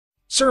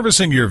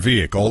Servicing your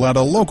vehicle at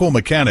a local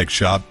mechanic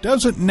shop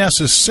doesn't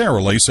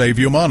necessarily save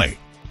you money.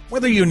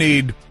 Whether you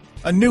need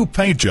a new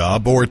paint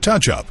job or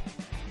touch-up,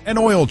 an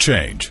oil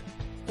change,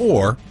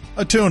 or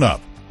a tune-up,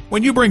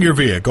 when you bring your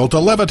vehicle to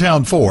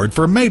Levittown Ford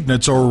for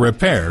maintenance or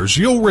repairs,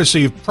 you'll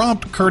receive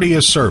prompt,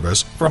 courteous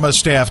service from a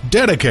staff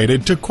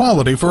dedicated to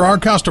quality for our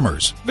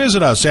customers.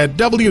 Visit us at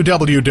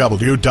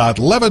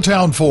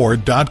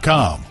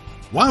www.levittownford.com.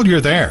 While you're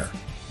there,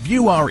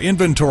 view our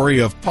inventory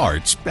of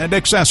parts and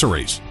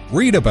accessories.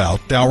 Read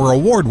about our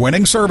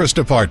award-winning service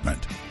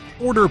department.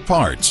 Order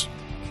parts.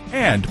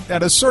 And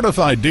at a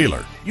certified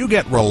dealer, you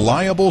get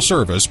reliable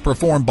service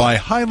performed by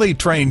highly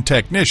trained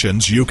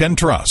technicians you can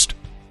trust.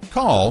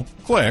 Call,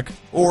 click,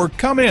 or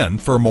come in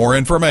for more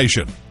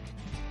information.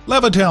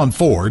 Levittown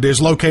Ford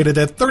is located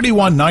at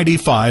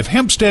 3195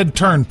 Hempstead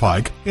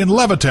Turnpike in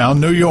Levittown,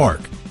 New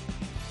York.